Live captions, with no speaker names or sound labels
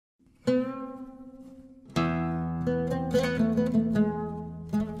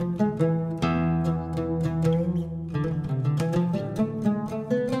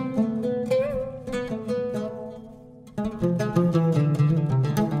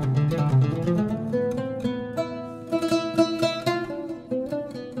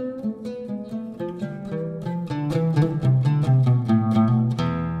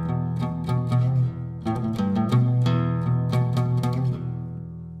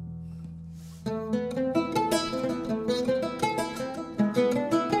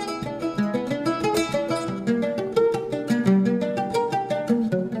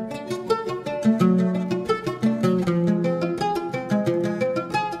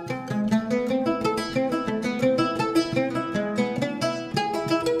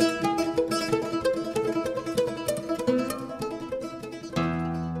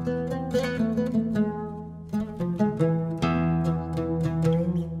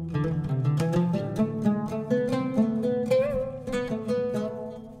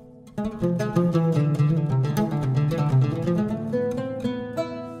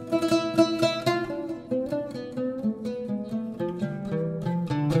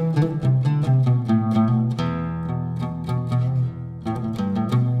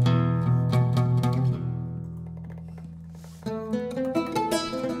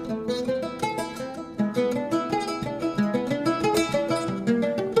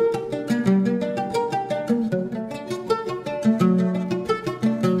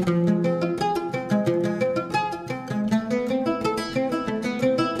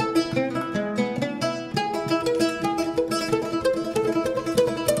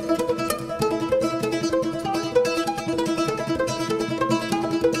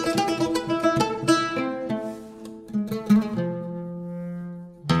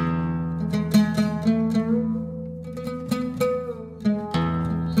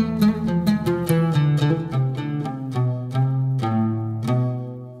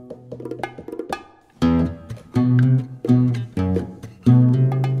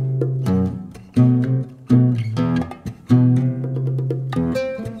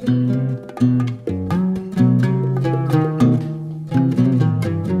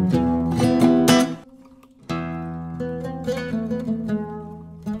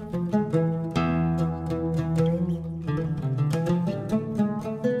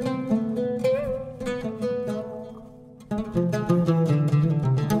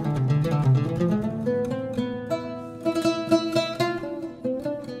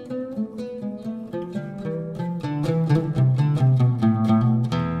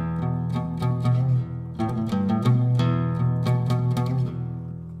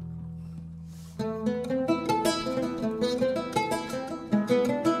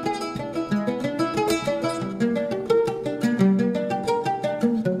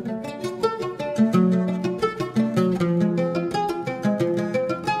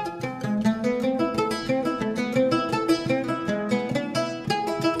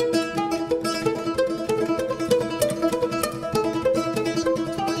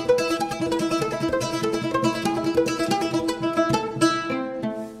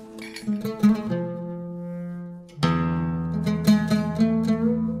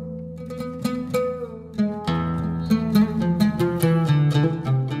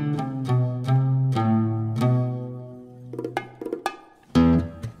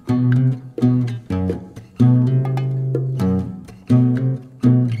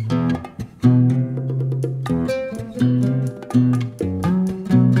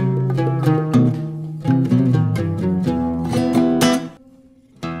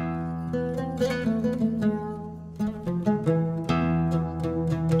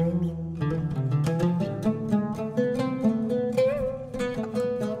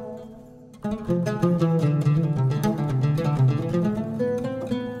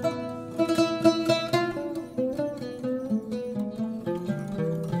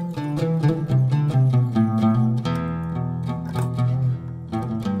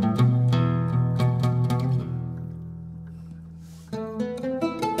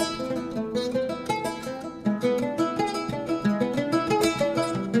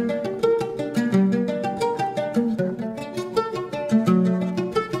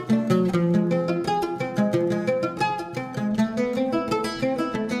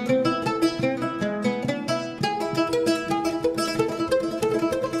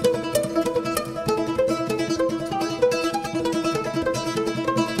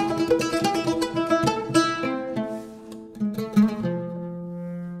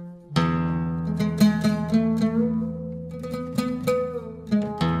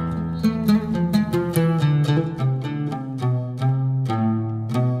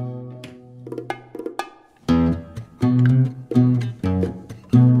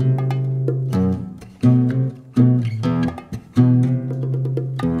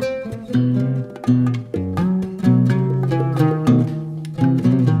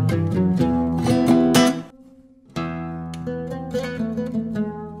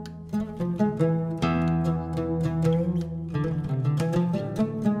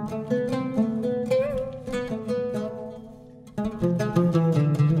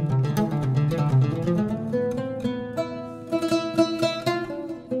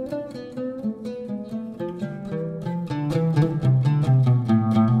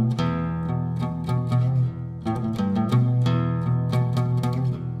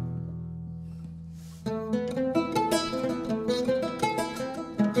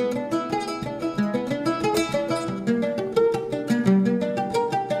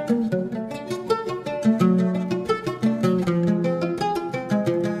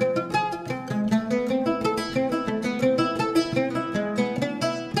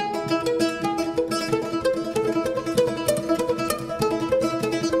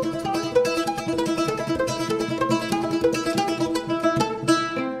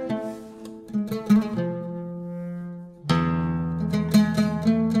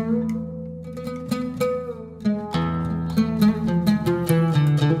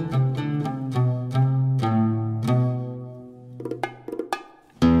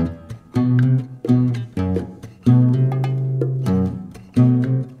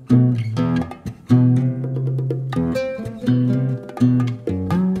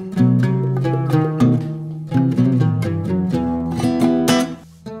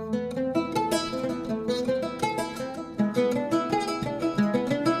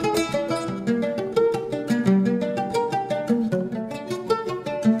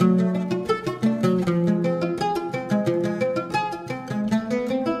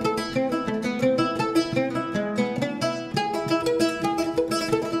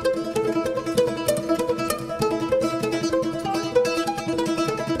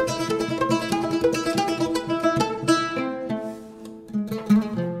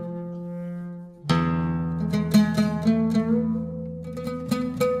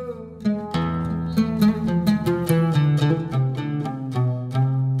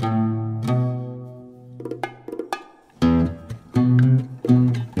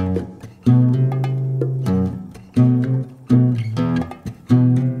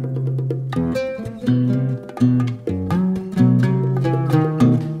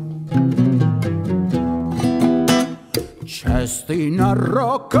Una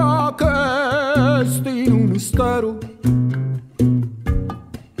rocca che sti in un mistero,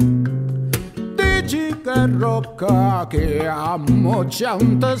 dici che rocca che ammoccia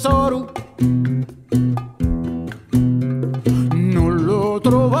un tesoro, non lo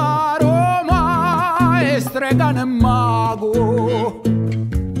trovarono mai strega né mago,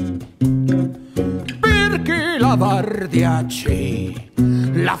 perché la guardia c'è,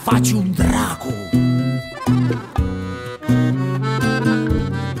 la faccia un drago.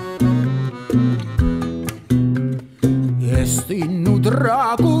 Stinu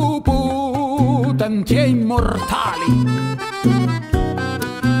drago potenti e immortali,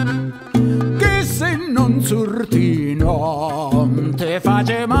 che se non surti non te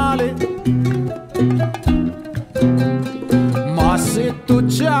face male, ma se tu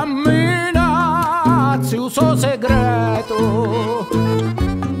ci amminazzi un suo segreto,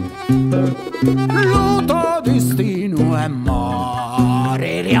 lo tuo destino è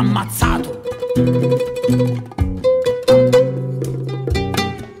morire ammazzato.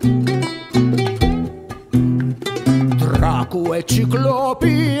 Draco e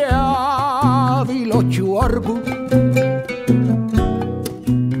ciclopia vi l'occhio orgo,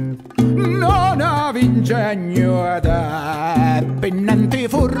 non ha ingegno ed è pennante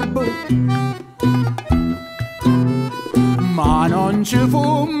furbo, ma non ci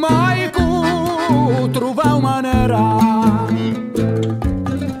fu mai trova maniera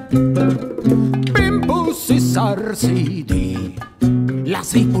per impossessarsi di la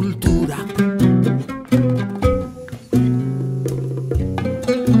sepoltura.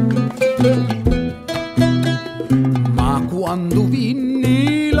 Ma quando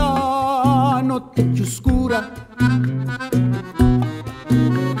vinni la notte più scura,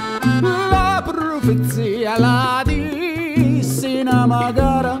 la profezia la disse in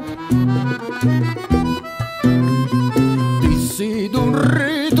magara, dissi d'un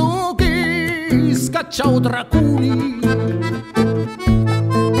rito che scacciò draconi,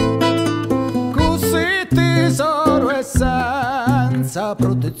 così tesoro e senza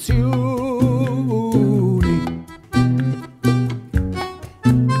protezioni.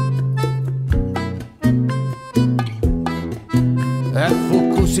 E fu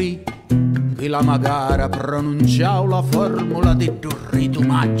così che la magara pronunciò la formula di un rito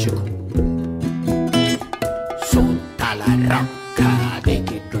magico. Sotto la rocca dei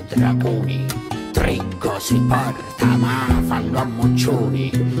due dragoni, tre cose porta ma fanno a moccioni,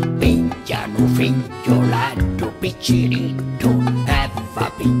 pigliano figlioletto picciritto e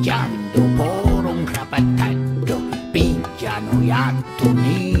va pigliando pure un crapettetto, pigliano iatto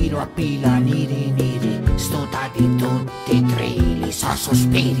nero a pila neri neri, stotati tutti e tre li so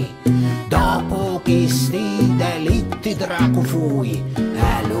sospiri, dopo che sti delitti drago fui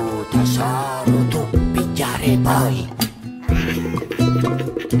e lo tesoro tu pigliare poi.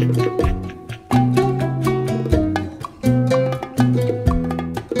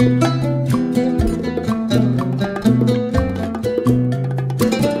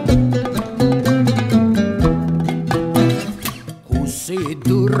 Così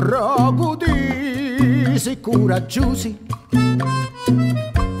drago di sicuraggiosi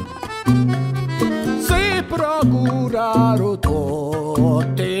si procuraro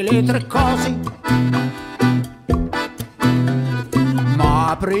tutte le tre cose,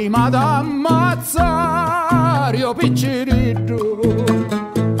 ma prima d'ammazzare io picciritto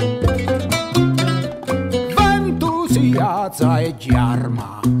vento si alza e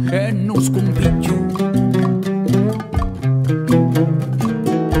chiarma e non scompiglio.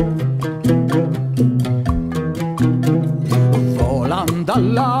 Volando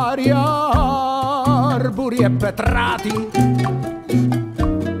all'aria arbori e petrati,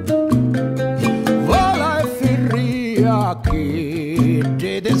 vola e ferria che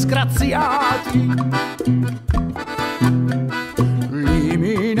dei disgraziati,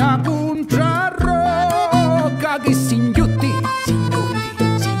 limina contra rocca che signotti,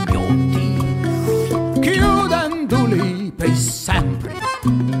 chiudendoli per sempre,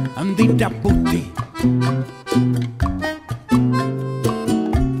 andite a butti.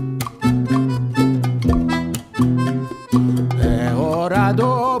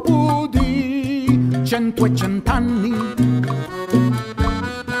 Dopo di 100 e 100 anni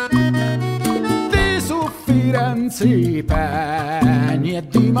senza peni e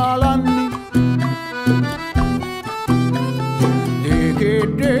di malanni, di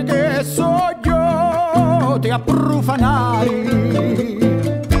che so io ti approfanari,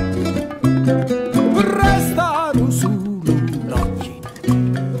 restano solo l'occhi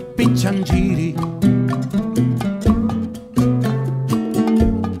picciangiri.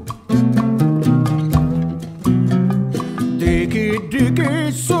 Di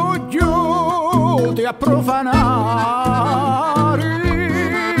che so io ti approfanari,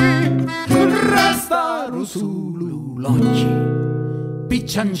 restano solo l'occhi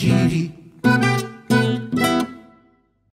picciangiri.